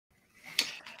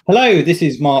Hello, this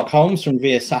is Mark Holmes from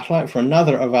Via Satellite for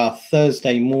another of our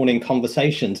Thursday morning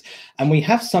conversations. And we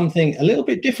have something a little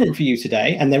bit different for you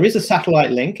today. And there is a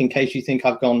satellite link in case you think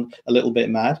I've gone a little bit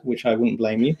mad, which I wouldn't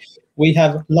blame you. We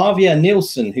have Laviai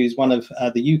Nielsen, who's one of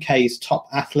the UK's top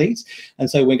athletes. And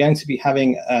so we're going to be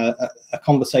having a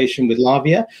conversation with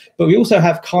Laviai. But we also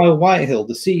have Kyle Whitehill,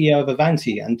 the CEO of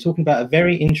Avanti, and talking about a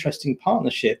very interesting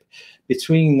partnership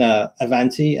between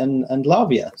Avanti and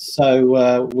Laviai.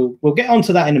 So we'll get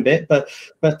onto that in a bit. But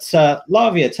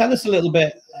Laviai, tell us a little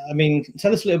bit.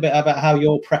 Tell us a little bit about how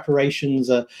your preparations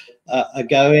are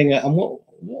going, and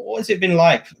what has it been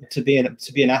like to be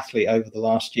an athlete over the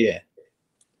last year?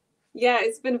 Yeah,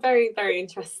 it's been very, very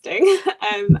interesting.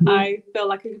 I feel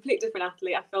like a completely different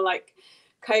athlete. I feel like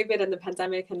COVID and the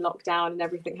pandemic and lockdown and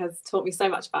everything has taught me so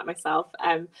much about myself.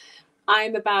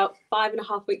 I'm about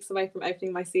 5.5 weeks away from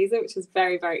opening my season, which is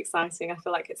very, very exciting. I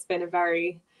feel like it's been a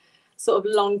very sort of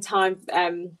long time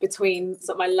between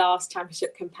sort of my last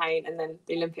championship campaign and then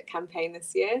the Olympic campaign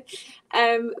this year.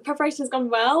 Preparation has gone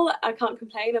well. I can't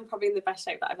complain. I'm probably in the best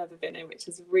shape that I've ever been in, which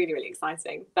is really, really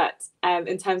exciting. But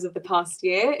in terms of the past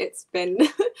year, it's been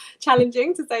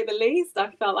challenging to say the least.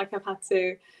 I felt like I've had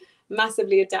to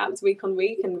massively adapt week on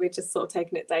week, and we're just sort of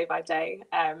taking it day by day.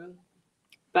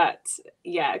 But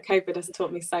yeah, COVID has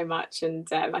taught me so much, and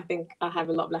I think I have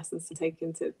a lot of lessons to take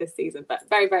into this season. But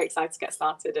very, very excited to get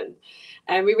started.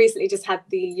 And we recently just had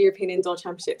the European Indoor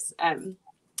Championships,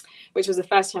 which was the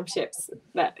first championships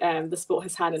that the sport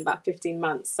has had in about 15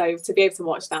 months. So to be able to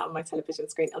watch that on my television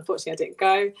screen, unfortunately I didn't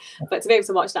go, but to be able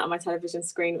to watch that on my television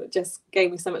screen just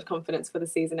gave me so much confidence for the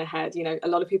season ahead. You know, a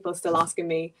lot of people are still asking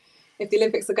me if the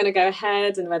Olympics are going to go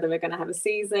ahead and whether we're going to have a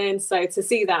season. So to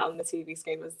see that on the TV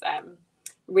screen was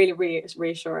really, really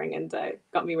reassuring, and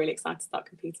got me really excited to start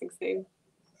competing soon.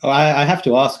 I have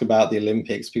to ask about the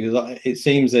Olympics, because it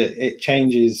seems that it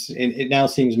changes. It now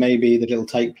seems maybe that it'll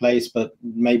take place, but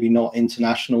maybe not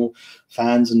international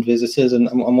fans and visitors. And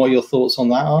what your thoughts on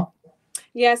that are?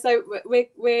 Yeah, so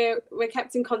we're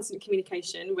kept in constant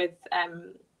communication with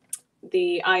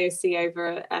the IOC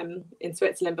over in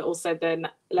Switzerland, but also the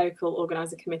local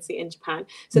organising committee in Japan.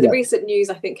 So the recent news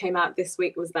I think came out this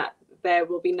week was that there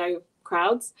will be no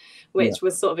crowds, which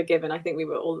was sort of a given. I think we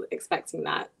were all expecting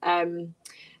that. And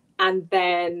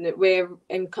then we're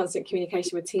in constant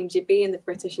communication with Team GB and the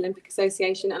British Olympic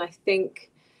Association. And I think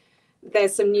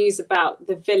there's some news about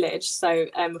the village. So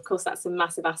of course, that's a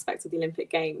massive aspect of the Olympic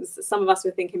Games. Some of us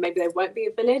were thinking maybe there won't be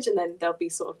a village, and then there'll be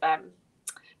sort of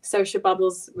social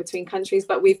bubbles between countries.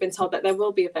 But we've been told that there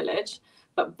will be a village,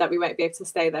 but that we won't be able to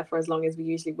stay there for as long as we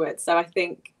usually would. So I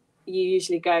think you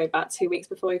usually go about 2 weeks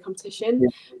before your competition,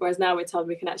 whereas now we're told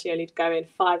we can actually only go in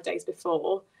 5 days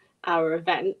before our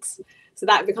event. So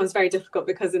that becomes very difficult,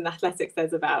 because in athletics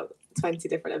there's about 20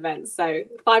 different events. So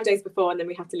 5 days before, and then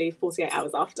we have to leave 48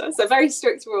 hours after. So very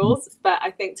strict rules. But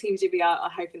I think Team GB are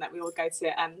hoping that we will go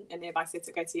to a nearby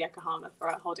city, go to Yokohama for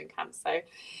a holding camp. So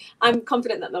I'm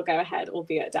confident that they'll go ahead,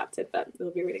 albeit adapted, but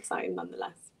it'll be really exciting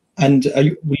nonetheless. And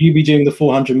will you be doing the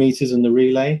 400 meters and the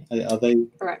relay? Are they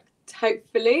correct?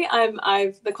 Hopefully.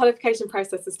 The qualification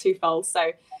process is twofold.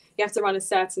 So you have to run a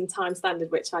certain time standard,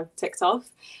 which I've ticked off,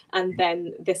 and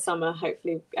then this summer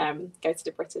hopefully go to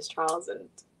the British trials and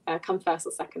come first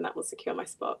or second. That will secure my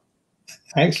spot.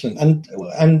 Excellent.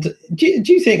 And do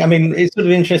you think, it's sort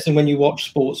of interesting when you watch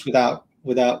sports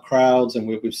without crowds, and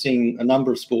we've seen a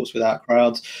number of sports without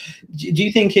crowds. Do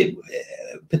you think it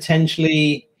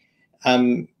potentially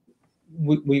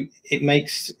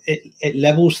it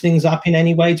levels things up in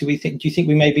any way? Do you think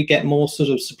we maybe get more sort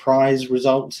of surprise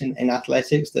results in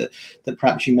athletics that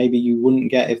perhaps you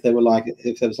wouldn't get if there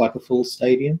was like a full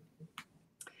stadium?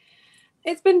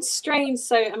 It's been strange.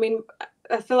 So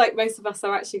I feel like most of us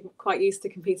are actually quite used to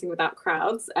competing without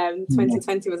crowds.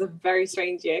 2020 was a very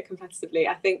strange year competitively.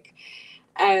 I think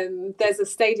there's a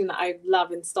stadium that I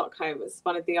love in Stockholm. It's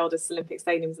one of the oldest Olympic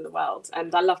stadiums in the world,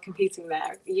 and I love competing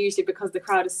there, usually because the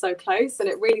crowd is so close and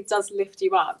it really does lift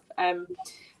you up. Yeah,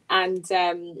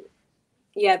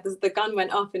 the gun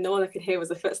went off and all I could hear was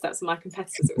the footsteps of my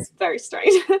competitors. It was very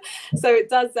strange. So it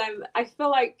does. I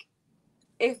feel like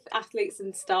if athletes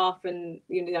and staff and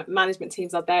management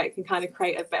teams are there, it can kind of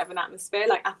create a bit of an atmosphere.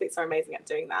 Like, athletes are amazing at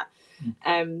doing that.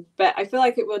 But I feel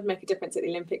like it would make a difference at the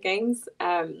Olympic Games.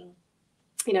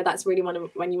 That's really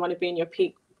when you want to be in your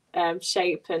peak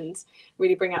shape and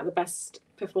really bring out the best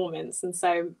performance. And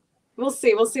so we'll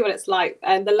see what it's like.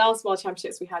 And the last World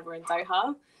Championships we had were in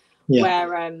Doha,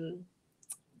 where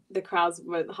the crowds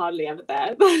were hardly ever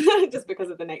there, just because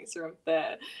of the nature of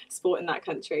the sport in that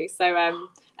country. So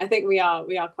I think we are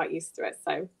quite used to it.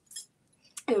 So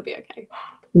it'll be okay.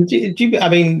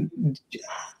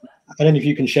 I don't know if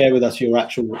you can share with us your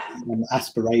actual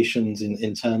aspirations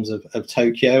in terms of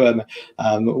Tokyo.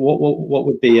 What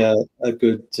would be a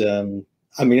good,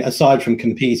 I mean, aside from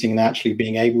competing and actually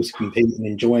being able to compete and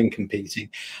enjoying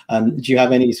competing, do you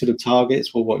have any sort of targets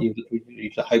for what you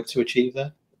hope to achieve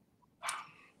there?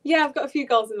 Yeah, I've got a few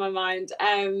goals in my mind.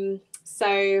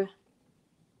 So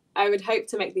I would hope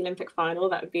to make the Olympic final.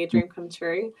 That would be a dream come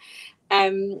true.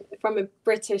 From a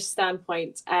British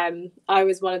standpoint, I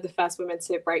was one of the first women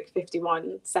to break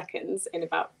 51 seconds in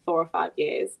about 4 or 5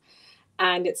 years.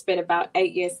 And it's been about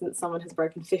 8 years since someone has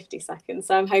broken 50 seconds.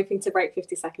 So I'm hoping to break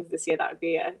 50 seconds this year. That would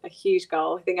be a huge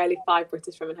goal. I think only 5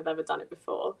 British women have ever done it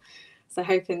before. So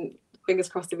hoping, fingers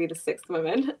crossed, to be the 6th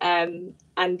woman. And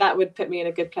that would put me in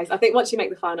a good place. I think once you make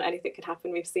the final, anything could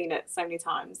happen. We've seen it so many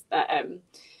times that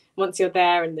once you're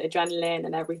there and the adrenaline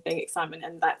and everything, excitement,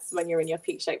 and that's when you're in your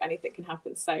peak shape, anything can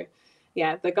happen. So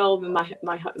yeah, the goal in my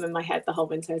head the whole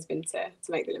winter has been to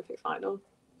make the Olympic final.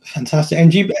 Fantastic. And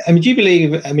do you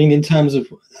believe, I mean, in terms of,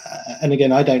 and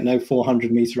again, I don't know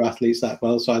 400-meter athletes that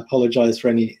well, so I apologize for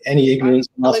any ignorance.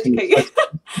 About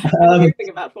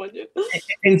 400.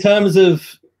 In terms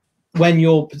of when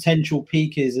your potential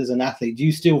peak is as an athlete, do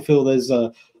you still feel there's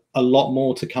a lot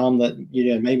more to come, that,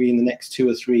 you know, maybe in the next 2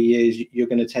 or 3 years you're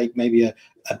going to take maybe a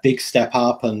big step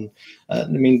up? And I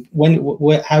mean,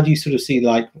 how do you sort of see,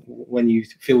 like, when you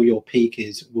feel your peak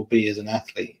will be as an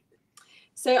athlete?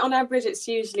 So on average, it's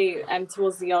usually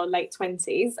towards your late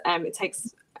 20s. It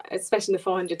takes, especially in the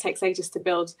 400, takes ages to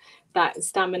build that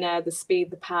stamina, the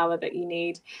speed, the power that you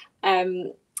need.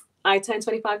 I turned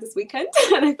 25 this weekend,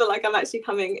 and I feel like I'm actually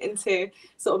coming into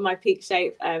sort of my peak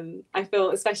shape. I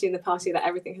feel, especially in the past year, that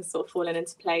everything has sort of fallen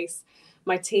into place.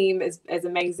 My team is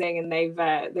amazing, and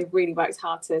they've really worked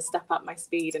hard to step up my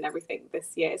speed and everything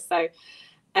this year. So,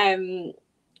 and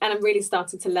I'm really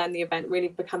starting to learn the event, really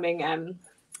becoming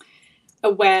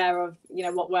aware of, you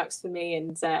know, what works for me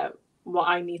and what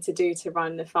I need to do to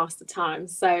run a faster time.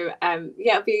 So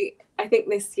yeah, I think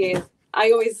this year,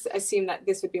 I always assumed that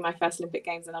this would be my first Olympic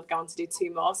Games, and I'd go on to do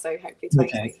 2 more, so hopefully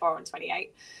 2024 and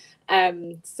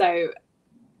 28. So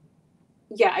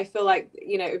yeah, I feel like,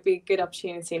 you know, it would be a good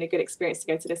opportunity and a good experience to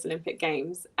go to this Olympic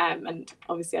Games, and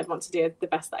obviously I'd want to do the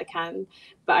best that I can,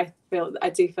 but I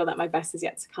do feel that my best is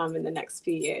yet to come in the next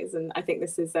few years, and I think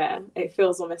this is it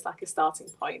feels almost like a starting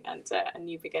point and a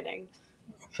new beginning.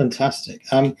 Fantastic.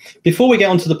 Before we get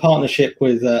onto the partnership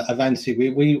with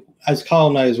Avanti, we, as Carl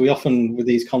knows, we often, with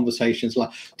these conversations, like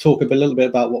talk a little bit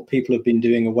about what people have been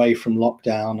doing away from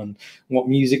lockdown and what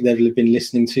music they've been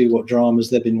listening to, what dramas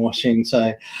they've been watching.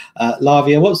 So,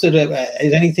 Laviai, what's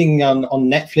is anything on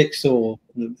Netflix or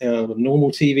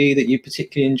normal TV that you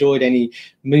particularly enjoyed? Any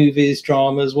movies,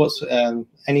 dramas? What's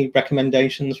any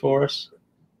recommendations for us?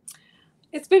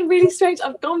 It's been really strange.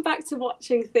 I've gone back to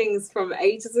watching things from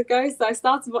ages ago. So I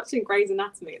started watching Grey's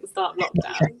Anatomy at the start of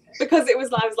lockdown because I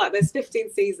was like, there's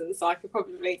 15 seasons, so I could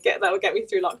probably that will get me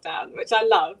through lockdown, which I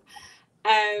love.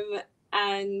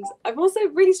 And I've also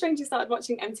really strangely started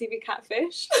watching MTV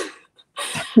Catfish,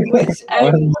 which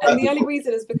and the only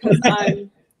reason is because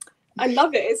I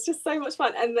love it. It's just so much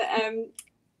fun. And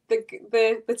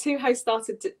the 2 hosts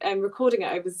started recording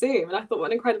it over Zoom, and I thought,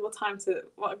 what a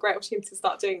great opportunity to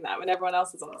start doing that when everyone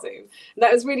else is on Zoom. And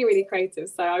that was really, really creative,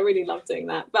 so I really love doing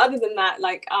that. But other than that,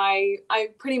 like I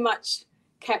pretty much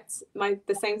kept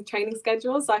the same training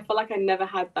schedule, so I feel like I never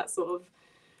had that sort of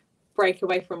break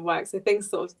away from work, so things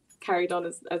sort of carried on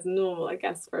as normal, I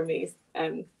guess, for me,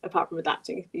 apart from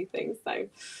adapting a few things. So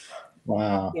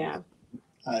wow, yeah.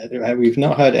 We've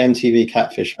not heard MTV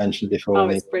Catfish mentioned before. Oh,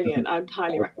 it's brilliant. I'd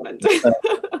highly recommend. Yeah,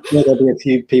 there'll be a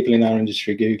few people in our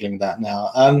industry Googling that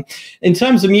now. In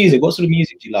terms of music, what sort of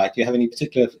music do you like? Do you have any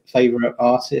particular favourite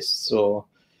artists or?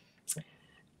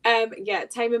 Yeah,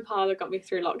 Tame Impala got me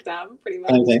through lockdown pretty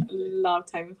much. Okay. Love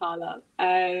Tame Impala.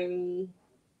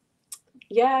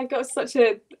 Yeah, I got such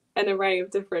an array of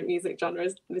different music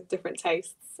genres with different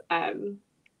tastes.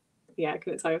 Yeah, I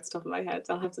couldn't tell you off the top of my head.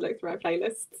 I'll have to look through my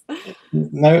playlists.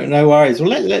 No worries. Well,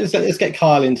 let's get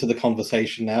Kyle into the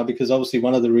conversation now, because obviously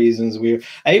one of the reasons we're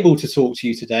able to talk to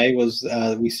you today was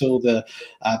we saw the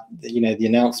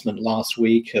announcement last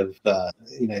week of the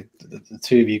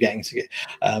 2 of you getting to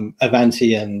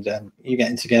Avanti and you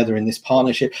getting together in this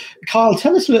partnership. Kyle,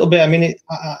 tell us a little bit. I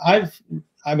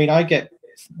mean, I get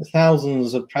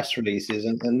thousands of press releases,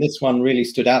 and this one really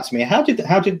stood out to me. How did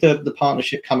the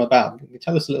partnership come about? Can you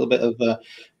tell us a little bit of the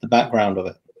background of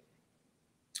it?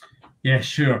 Yeah,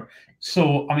 sure.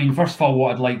 So, I mean, first of all,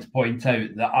 what I'd like to point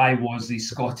out that I was the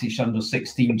Scottish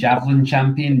under-16 javelin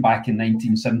champion back in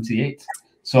 1978.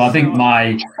 So I think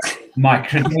my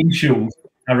credentials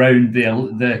around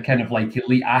the kind of like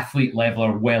elite athlete level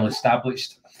are well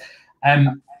established.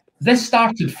 This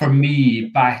started for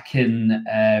me back in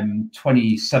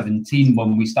 2017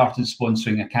 when we started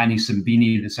sponsoring Akani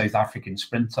Simbini, the South African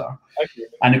sprinter. Okay.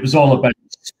 And it was all about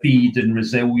speed and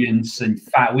resilience and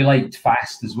we liked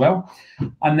fast as well.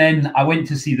 And then I went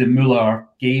to see the Muller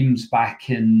Games back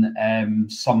in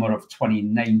summer of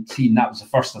 2019. That was the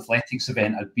first athletics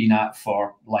event I'd been at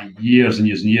for like years and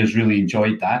years and years, really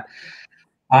enjoyed that.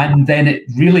 And then it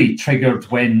really triggered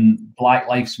when Black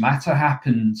Lives Matter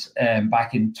happened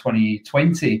back in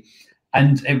 2020.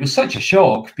 And it was such a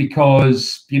shock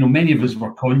because, you know, many of us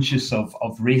were conscious of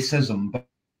racism, but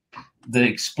the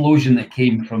explosion that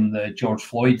came from the George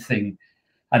Floyd thing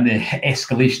and the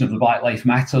escalation of the Black Lives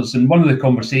Matters. And one of the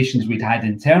conversations we'd had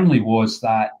internally was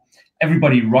that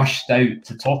everybody rushed out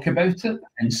to talk about it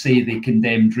and say they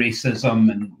condemned racism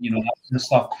and, you know, that kind of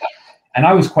stuff. And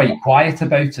I was quite quiet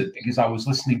about it because I was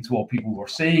listening to what people were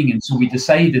saying. And so we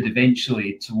decided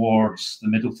eventually towards the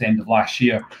middle to end of last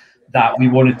year that we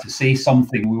wanted to say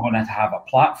something, we wanted to have a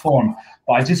platform.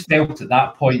 But I just felt at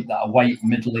that point that a white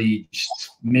middle-aged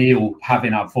male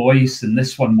having a voice, and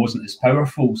this one wasn't as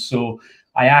powerful. So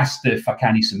I asked if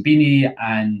Akani Simbini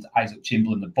and Isaac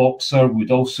Chamberlain, the boxer,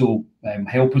 would also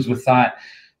help us with that.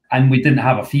 And we didn't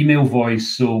have a female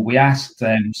voice, so we asked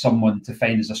someone to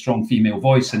find us a strong female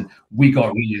voice, and we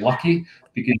got really lucky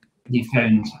because he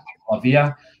found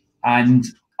Laviai. And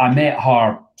I met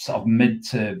her sort of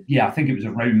I think it was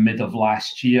around mid of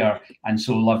last year. And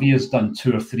so Lavia's done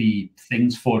 2 or 3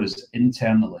 things for us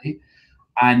internally.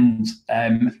 And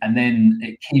then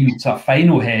it came to a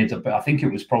final head, but I think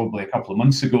it was probably a couple of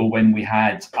months ago when we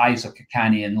had Isaac,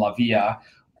 Akani and Laviai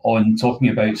on talking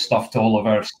about stuff to all of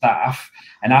our staff.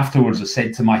 And afterwards I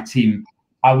said to my team,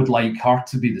 I would like her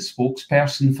to be the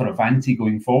spokesperson for Avanti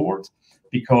going forward,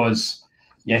 because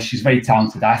yes, she's a very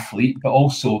talented athlete, but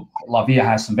also Laviai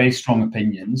has some very strong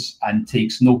opinions and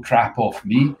takes no crap off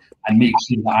me and makes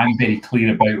sure that I'm very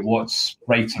clear about what's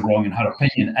right or wrong in her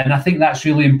opinion. And I think that's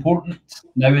really important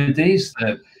nowadays,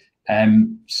 that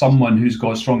someone who's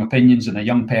got strong opinions and a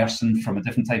young person from a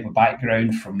different type of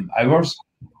background from ours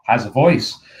has a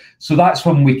voice. So that's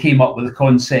when we came up with the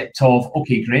concept of,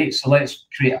 okay, great, so let's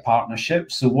create a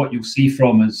partnership. So what you'll see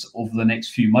from us over the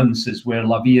next few months is where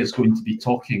Laviai is going to be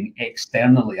talking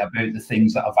externally about the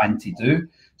things that Avanti do.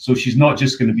 So she's not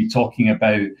just going to be talking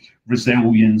about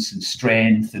resilience and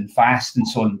strength and fast and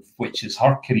so on, which is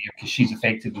her career, because she's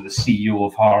effectively the CEO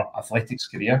of her athletics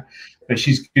career, but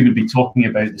she's going to be talking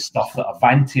about the stuff that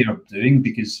Avanti are doing,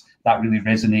 because that really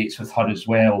resonates with her as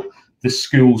well. The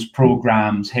schools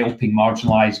programs, helping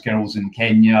marginalized girls in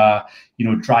Kenya, you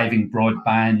know, driving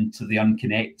broadband to the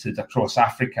unconnected across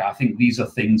Africa. I think these are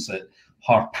things that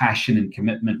her passion and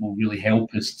commitment will really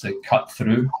help us to cut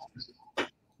through.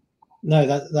 No,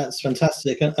 that's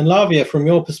fantastic. And Laviai, from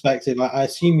your perspective, I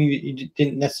assume you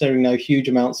didn't necessarily know huge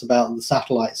amounts about the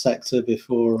satellite sector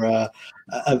before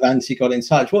Avanti got in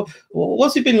touch.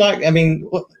 What's it been like? I mean,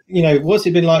 what's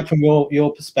it been like from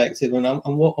your perspective, and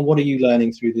what are you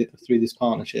learning through this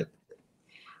partnership?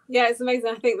 Yeah, it's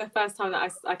amazing. I think the first time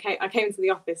that I came into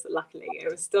the office, luckily it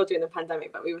was still during the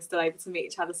pandemic, but we were still able to meet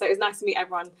each other. So it was nice to meet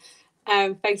everyone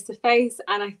face to face.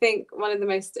 And I think one of the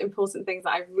most important things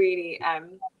that I really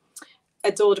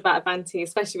adored about Avanti,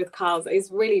 especially with Carl's, is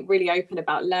really, really open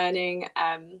about learning.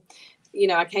 You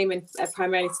know, I came in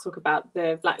primarily to talk about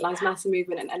the Black Lives Matter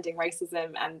movement and ending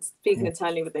racism, and speaking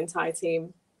internally with the entire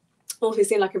team. All who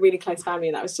seemed like a really close family,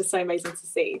 and that was just so amazing to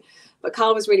see. But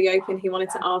Carl was really open. He wanted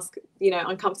to ask, you know,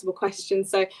 uncomfortable questions.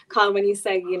 So Carl, when you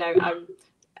say, you know,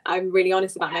 I'm really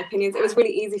honest about my opinions, it was really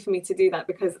easy for me to do that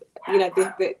because, you know,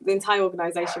 the entire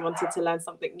organization wanted to learn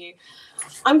something new.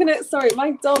 Sorry,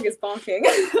 my dog is barking.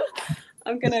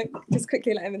 I'm gonna just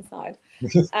quickly let him inside.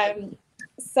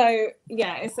 So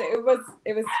yeah, it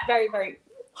was very, very.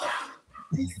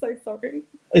 I'm so sorry.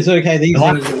 It's okay. These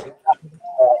things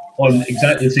on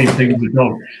exactly the same thing with the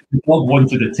dog. The dog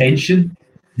wanted attention.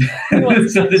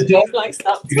 So the dog like,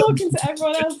 stop talking to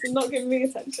everyone else and not giving me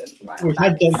attention. Right, we've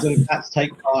had dogs and cats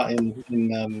take part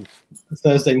in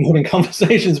Thursday morning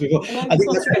conversations before. I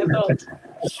think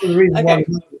that's the reason why,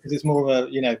 because it's more of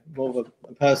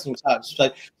a personal touch.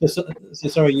 So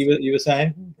sorry, you were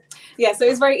saying? Yeah, so it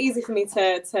was very easy for me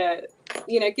to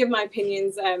you know, give my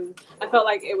opinions. I felt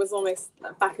like it was almost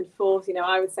back and forth. You know,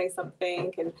 I would say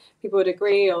something and people would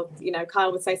agree, or, you know,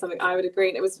 Kyle would say something, I would agree.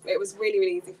 And it was really,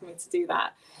 really easy for me to do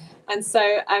that. And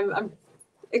so I'm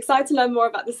excited to learn more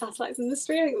about the satellites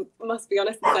industry. I must be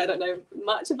honest and say I don't know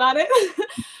much about it.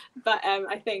 But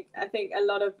I think a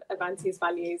lot of Avanti's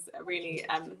values really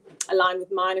align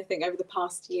with mine. I think over the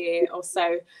past year or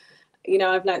so, you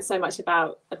know, I've learned so much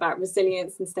about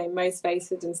resilience and staying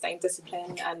motivated and staying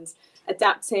disciplined and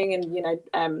adapting and, you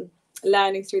know,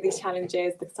 learning through these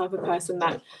challenges, the type of person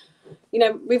that, you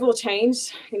know, we've all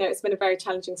changed. You know, it's been a very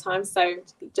challenging time. So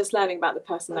just learning about the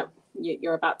person that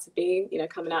you're about to be, you know,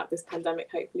 coming out of this pandemic,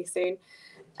 hopefully soon.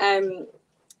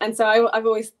 And so I've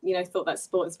always, you know, thought that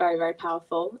sport is very, very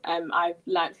powerful. I've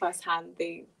learned firsthand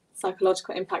the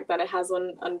psychological impact that it has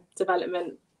on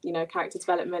development, you know, character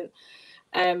development.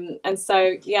 And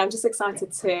so, yeah, I'm just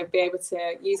excited to be able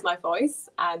to use my voice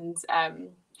and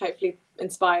hopefully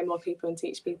inspire more people and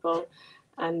teach people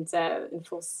and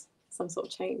enforce some sort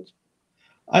of change.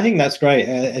 I think that's great.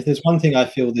 If there's one thing I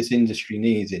feel this industry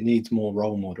needs, it needs more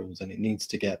role models, and it needs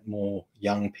to get more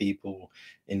young people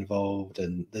involved.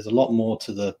 And there's a lot more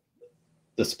to the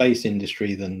space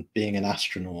industry than being an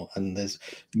astronaut. And there's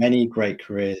many great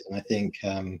careers. And I think,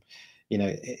 you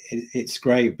know, it's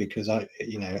great because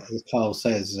you know, as Carl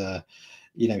says,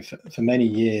 you know, for many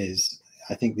years,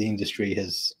 I think the industry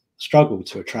has struggled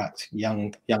to attract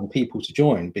young people to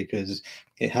join because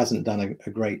it hasn't done a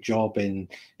great job in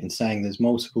saying there's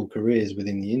multiple careers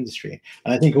within the industry.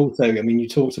 And I think also, I mean, you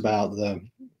talked about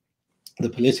the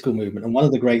political movement, and one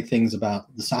of the great things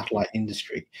about the satellite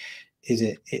industry is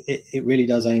it really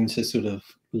does aim to sort of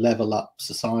level up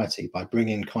society by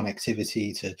bringing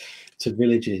connectivity to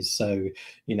villages. So,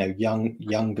 you know,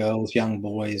 young girls, young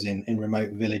boys in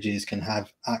remote villages can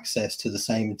have access to the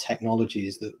same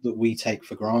technologies that we take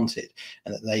for granted,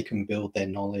 and that they can build their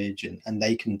knowledge and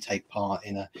they can take part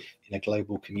in a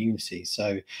global community.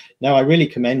 So no, I really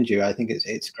commend you. I think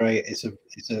it's great. It's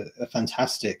a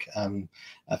fantastic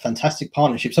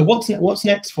partnership. So what's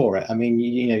next for it? I mean,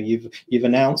 you know, you've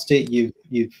announced it.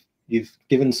 You've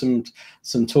given some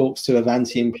talks to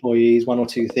Avanti employees, one or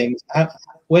two things.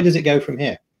 Where does it go from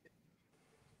here?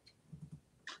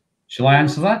 Shall I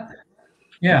answer that?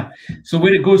 Yeah. So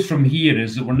where it goes from here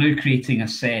is that we're now creating a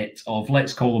set of,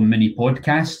 let's call them mini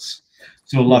podcasts.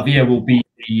 So Laviai will be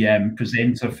the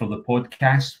presenter for the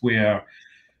podcast, where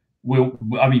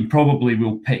probably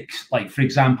we'll pick, like, for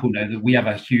example, now that we have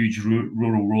a huge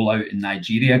rural rollout in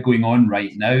Nigeria going on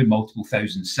right now, multiple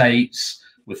thousand sites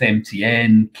with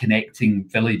MTN connecting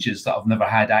villages that have never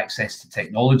had access to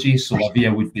technology. So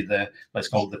Laviai would be let's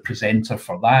call it the presenter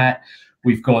for that.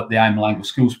 We've got the I'm Language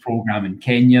Schools program in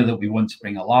Kenya that we want to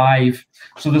bring alive.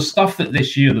 So there's stuff that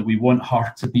this year that we want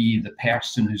her to be the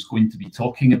person who's going to be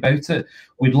talking about it.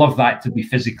 We'd love that to be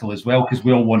physical as well, because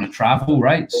we all want to travel,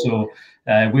 right? So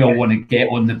we all want to get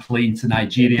on the plane to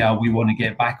Nigeria. We want to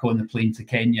get back on the plane to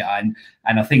Kenya. And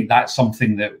I think that's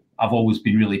something that I've always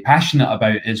been really passionate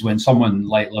about, is when someone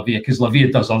like Laviai, because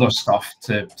Laviai does other stuff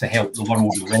to help the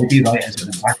world already, right, as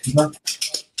an ambassador.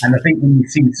 And I think when you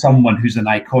see someone who's an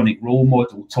iconic role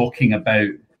model talking about,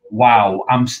 wow,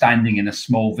 I'm standing in a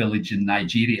small village in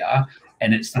Nigeria,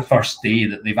 and it's the first day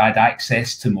that they've had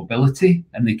access to mobility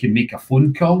and they can make a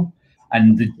phone call,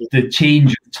 and the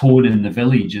change of tone in the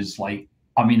village is like,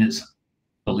 I mean, it's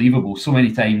unbelievable. So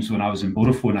many times when I was in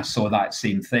Vodafone, I saw that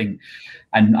same thing.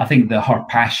 And I think that her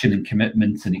passion and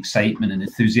commitment and excitement and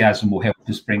enthusiasm will help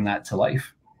us bring that to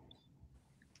life.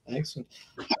 Excellent.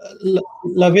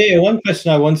 Laviai, one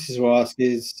question I wanted to ask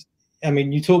is, I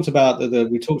mean, you talked about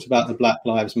we talked about the Black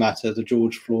Lives Matter, the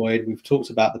George Floyd, we've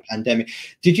talked about the pandemic.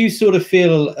 Did you sort of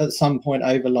feel at some point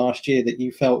over last year that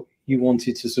you felt you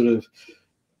wanted to sort of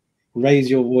raise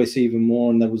your voice even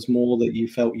more, and there was more that you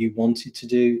felt you wanted to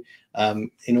do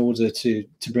in order to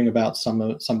bring about some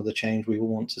of the change we all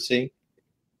want to see?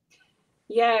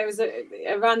 Yeah, it was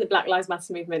around the Black Lives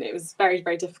Matter movement. It was very,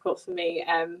 very difficult for me.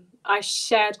 I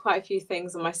shared quite a few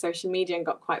things on my social media and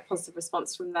got quite a positive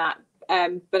response from that.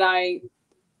 But I,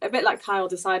 a bit like Kyle,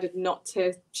 decided not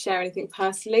to share anything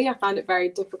personally. I found it very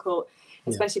difficult,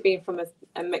 especially being from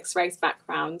a mixed race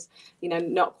background, you know,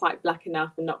 not quite black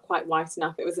enough and not quite white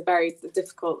enough. It was a very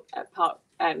difficult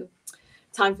time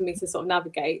for me to sort of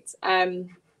navigate.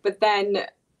 But then,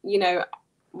 you know,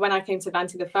 when I came to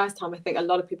Avanti the first time, I think a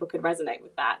lot of people could resonate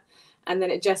with that. And then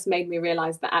it just made me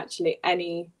realize that actually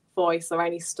any voice or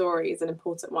any story is an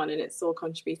important one, and it's all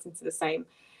contributing to the same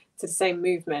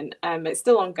movement. It's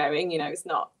still ongoing, you know, it's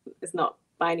not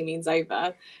by any means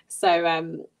over.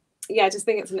 So yeah, I just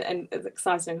think it's an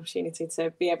exciting opportunity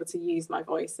to be able to use my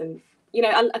voice. And, you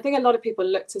know, I think a lot of people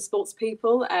look to sports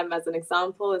people as an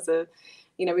example,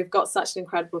 you know, we've got such an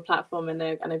incredible platform and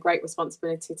a great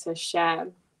responsibility to share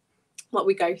what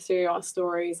we go through, our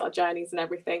stories, our journeys and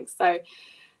everything. So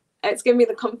it's given me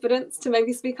the confidence to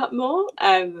maybe speak up more.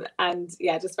 And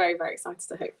yeah, just very, very excited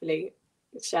to hopefully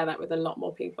share that with a lot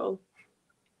more people.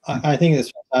 I think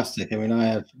it's fantastic. I mean, I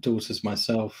have daughters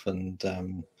myself, and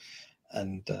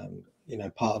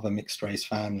part of a mixed race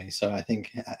family. So I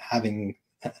think having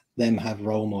them have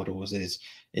role models is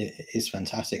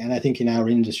fantastic. And I think in our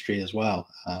industry as well,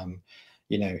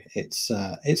 it's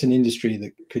an industry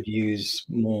that could use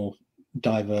more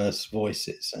diverse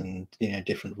voices and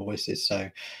different voices. So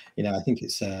I think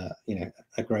it's a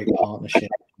great partnership.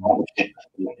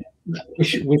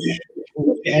 Wish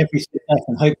every success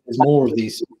and hope there's more of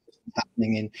these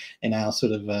happening in our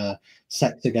sort of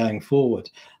sector going forward.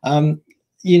 I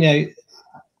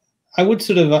would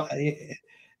sort of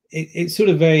it's sort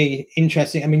of very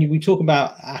interesting. I mean, we talk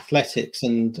about athletics,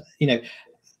 and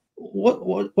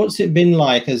what's it been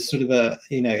like as sort of a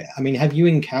I mean, have you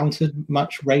encountered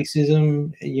much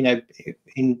racism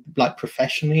in like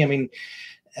professionally? I mean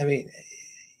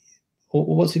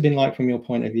what's it been like from your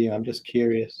point of view? I'm just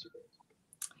curious.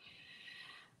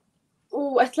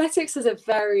 Oh, athletics is a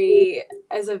very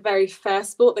fair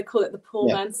sport. They call it the poor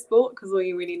man's sport, because all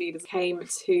you really need is came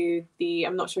to the,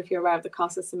 I'm not sure if you're aware of the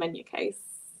Casa Semenya case.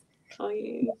 Are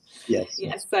you? Yes.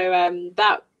 Yeah. So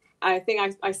that, I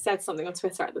think I said something on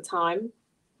Twitter at the time,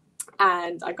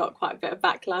 and I got quite a bit of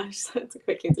backlash to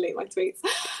quickly delete my tweets.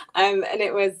 And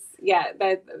it was,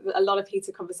 there's a lot of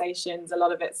heated conversations, a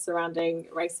lot of it surrounding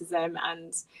racism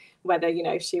and whether,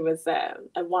 she was a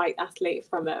white athlete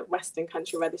from a Western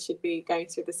country, whether she'd be going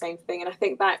through the same thing. And I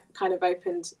think that kind of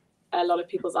opened a lot of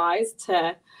people's eyes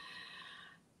to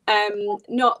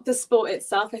not the sport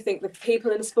itself. I think the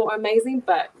people in the sport are amazing,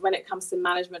 but when it comes to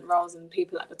management roles and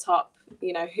people at the top,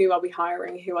 who are we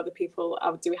hiring? Who are the people?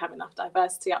 Do we have enough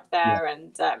diversity up there?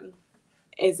 And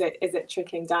is it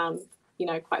trickling down,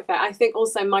 quite fair? I think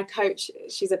also my coach,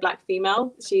 she's a Black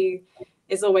female. She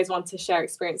is always one to share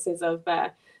experiences of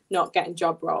not getting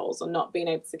job roles or not being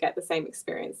able to get the same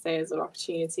experiences or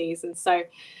opportunities. And so,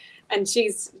 and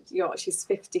she's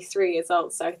 53 years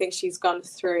old. So I think she's gone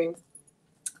through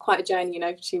quite a journey.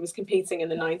 She was competing in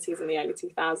the 90s and the early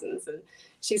 2000s, and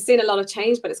she's seen a lot of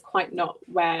change, but it's quite not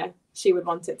where she would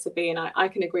want it to be. And I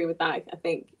can agree with that. I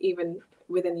think even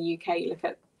within the UK, you look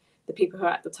at the people who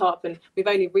are at the top, and we've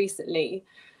only recently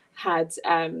had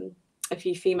a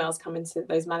few females come into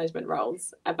those management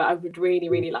roles, but I would really,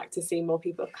 really like to see more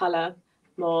people of colour,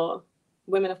 more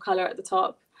women of colour at the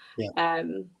top.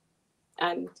 And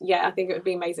I think it would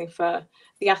be amazing for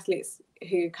the athletes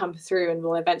who come through and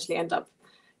will eventually end up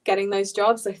getting those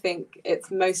jobs. I think it's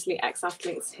mostly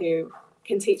ex-athletes who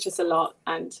can teach us a lot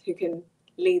and who can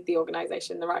lead the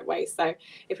organisation the right way. So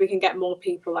if we can get more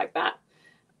people like that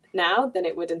now, then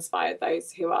it would inspire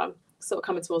those who are sort of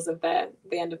coming towards the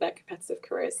end of their competitive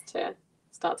careers to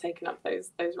start taking up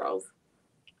those roles.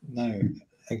 No,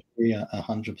 I agree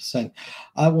 100%.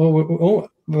 Well, we're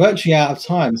virtually out of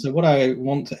time. So what I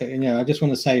want to, I just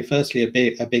want to say, firstly, a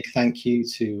big thank you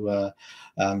to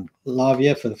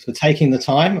Laviai for taking the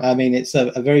time. I mean, it's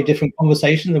a very different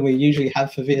conversation than we usually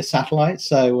have for via satellite.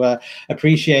 So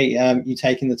appreciate you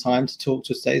taking the time to talk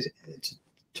to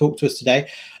us today.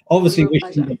 Obviously,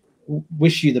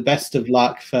 wish you the best of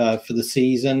luck for the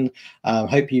season.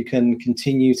 Hope you can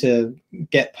continue to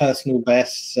get personal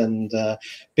bests and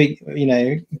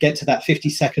get to that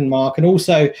 50-second mark. And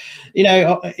also,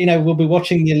 we'll be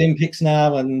watching the Olympics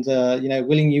now, and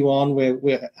willing you on.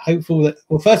 We're hopeful that,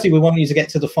 well, firstly, we want you to get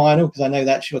to the final, because I know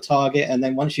that's your target. And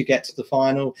then once you get to the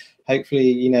final,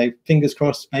 hopefully, fingers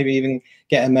crossed, maybe even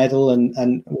get a medal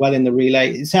and well in the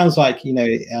relay. It sounds like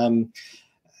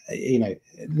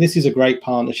this is a great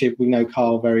partnership. We know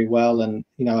Carl very well, and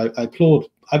I applaud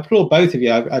both of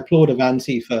you. I applaud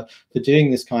Avanti for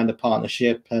doing this kind of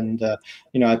partnership, and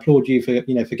I applaud you for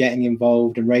for getting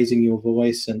involved and raising your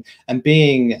voice and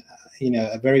being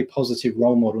a very positive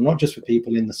role model, not just for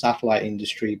people in the satellite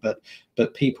industry, but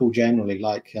people generally,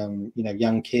 like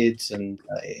young kids. And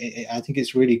I think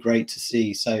it's really great to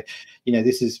see. So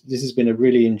this has been a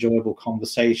really enjoyable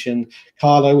conversation.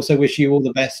 Carl, I also wish you all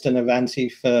the best, and Avanti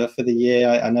for the year.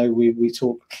 I know we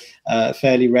talk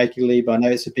fairly regularly, but I know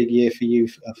it's a big year for you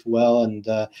as well. And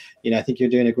I think you're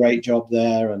doing a great job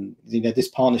there. And this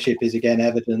partnership is again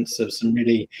evidence of some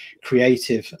really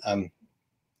creative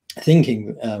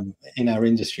thinking in our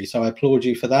industry. So I applaud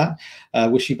you for that.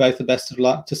 Wish you both the best of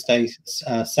luck to stay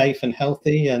safe and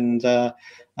healthy, and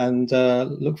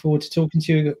look forward to talking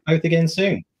to you both again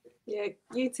soon. Yeah,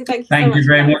 you too. Thank you. Thank you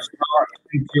very much, Mark.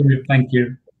 Thank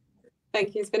you.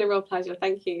 Thank you. It's been a real pleasure.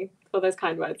 Thank you for those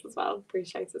kind words as well.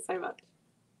 Appreciate it so much.